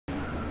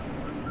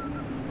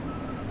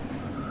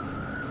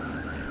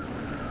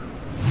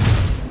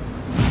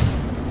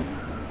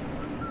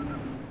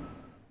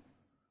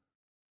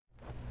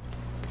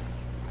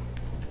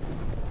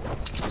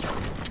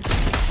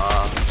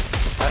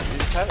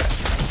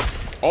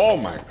Oh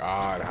my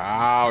god,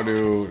 how,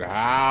 dude?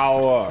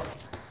 How?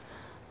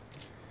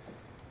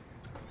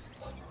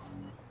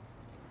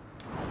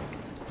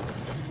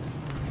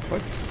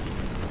 What?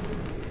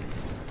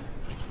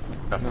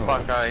 Get the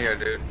fuck out of here,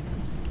 dude.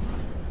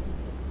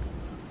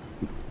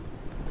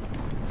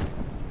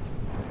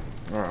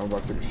 Alright, I'm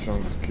about to take a shot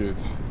of these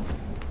kids.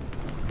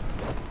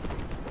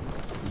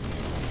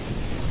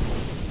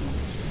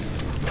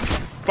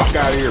 Fuck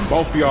out of here,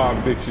 both of y'all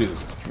bitches.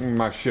 Give me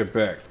my shit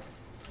back.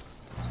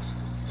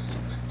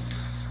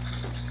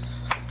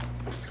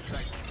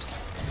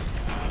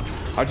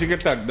 How'd you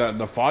get that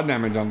the fall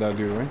damage on that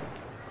dude, right?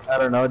 I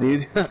don't know,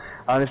 dude.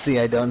 Honestly,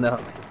 I don't know.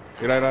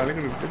 Look at this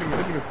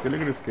kid,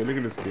 look at this kid, look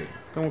at this kid.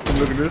 Come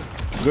look at this.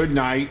 Good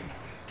night.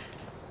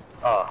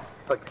 Oh,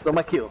 fuck, so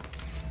my kill.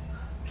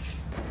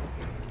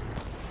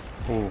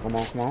 Oh, come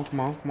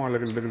on,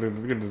 look at this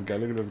guy,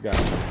 look at this guy.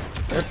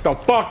 Get the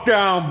fuck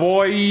down,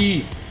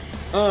 boy!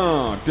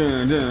 Dun,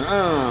 dun,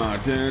 dun,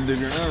 dun, dun,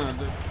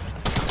 dun.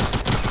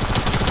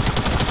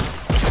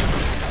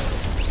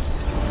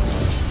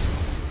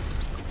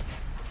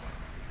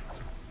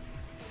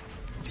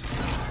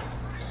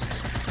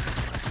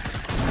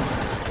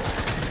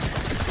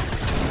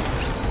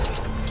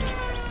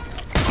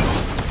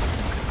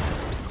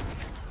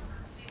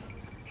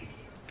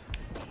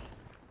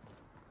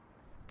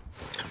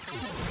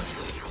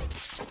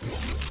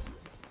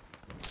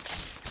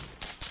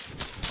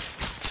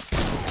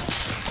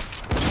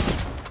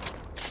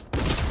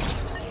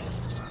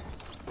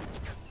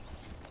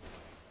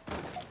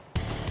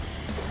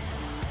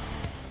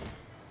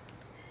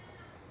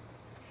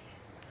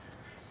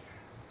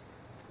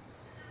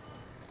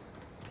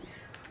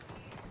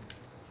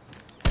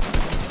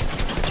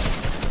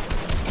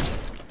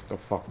 The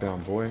fuck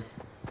down, boy.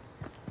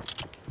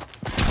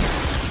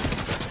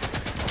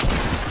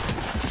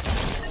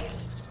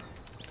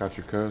 Got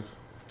you, cuz.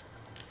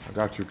 I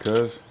got you,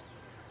 cuz.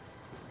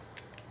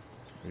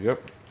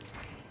 Yep.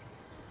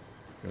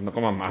 Yo no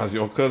comas más,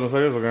 yo, cuz, no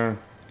soy eso, ¿qué?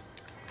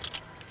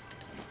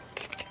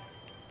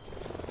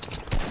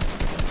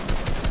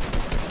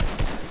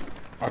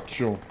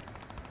 Acho.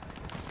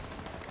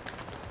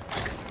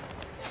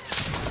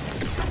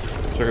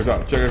 Check us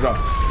out, check us out.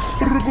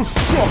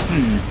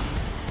 Rugusaki!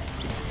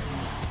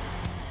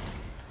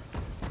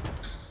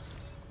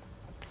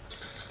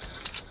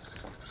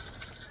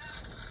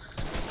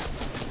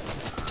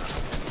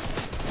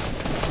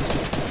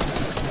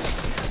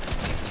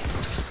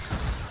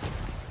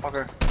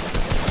 Okay.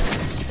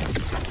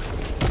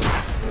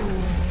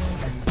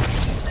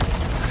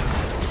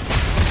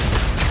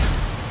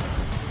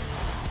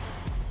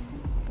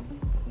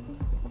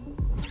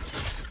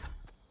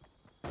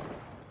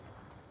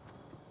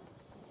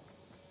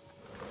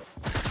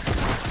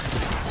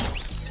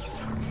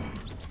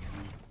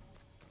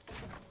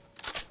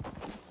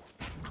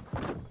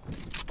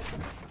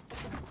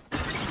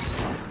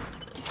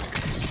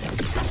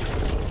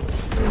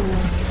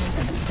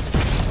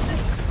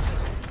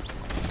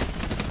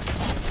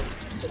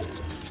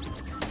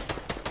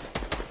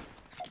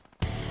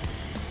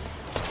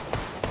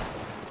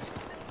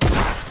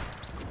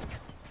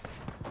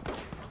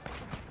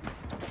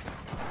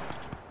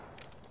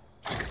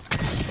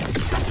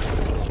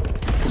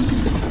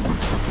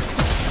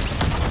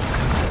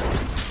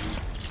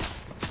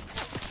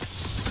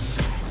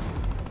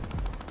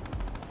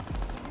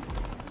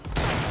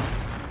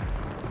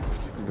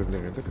 This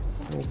nigga,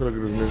 look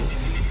at this nigga.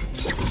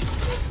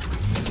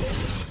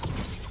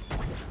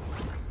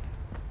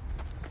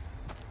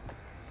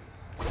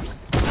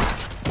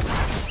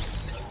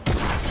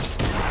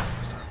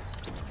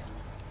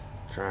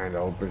 Trying to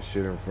open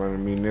shit in front of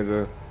me,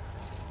 nigga.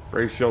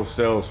 Brace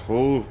yourselves,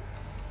 fool.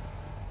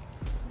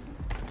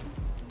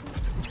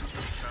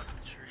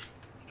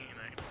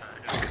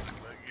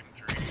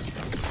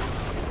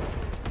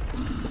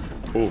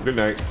 Oh, good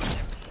night.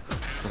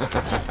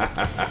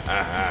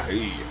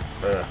 Hey,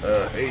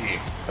 hey.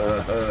 I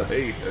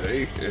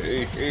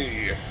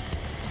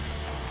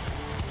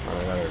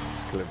gotta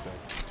clip that.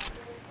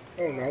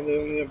 Oh, now they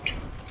only have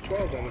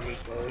 12 enemy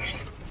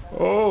bars.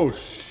 Oh,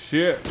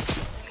 shit.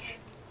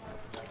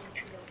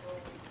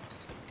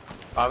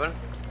 Robin?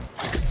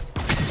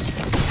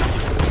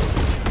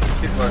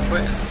 People are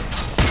quitting.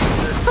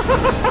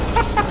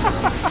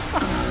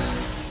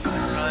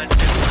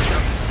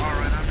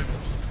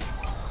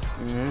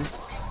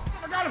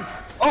 I got him.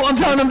 Oh, I'm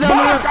down.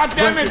 God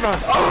damn it, man.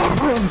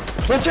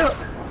 Oh, watch out.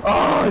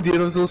 Oh,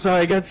 dude, I'm so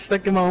sorry. I got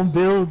stuck in my own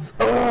builds.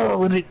 Oh,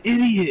 what an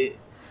idiot.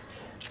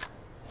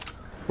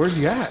 Where's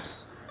he at?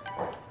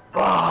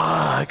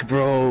 Fuck,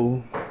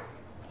 bro.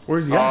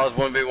 Where's he at? Oh, it's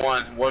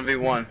 1v1.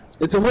 1v1.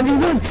 It's a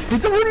 1v1.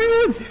 It's a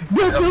 1v1.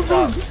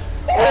 Go.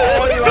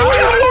 Oh, you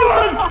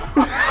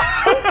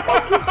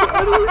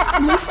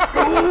Let's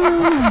go.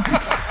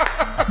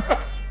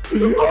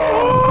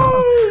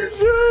 Oh,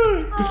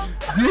 shit.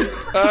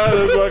 That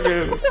is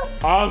fucking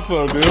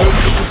awesome, dude.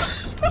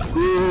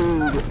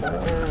 Dude.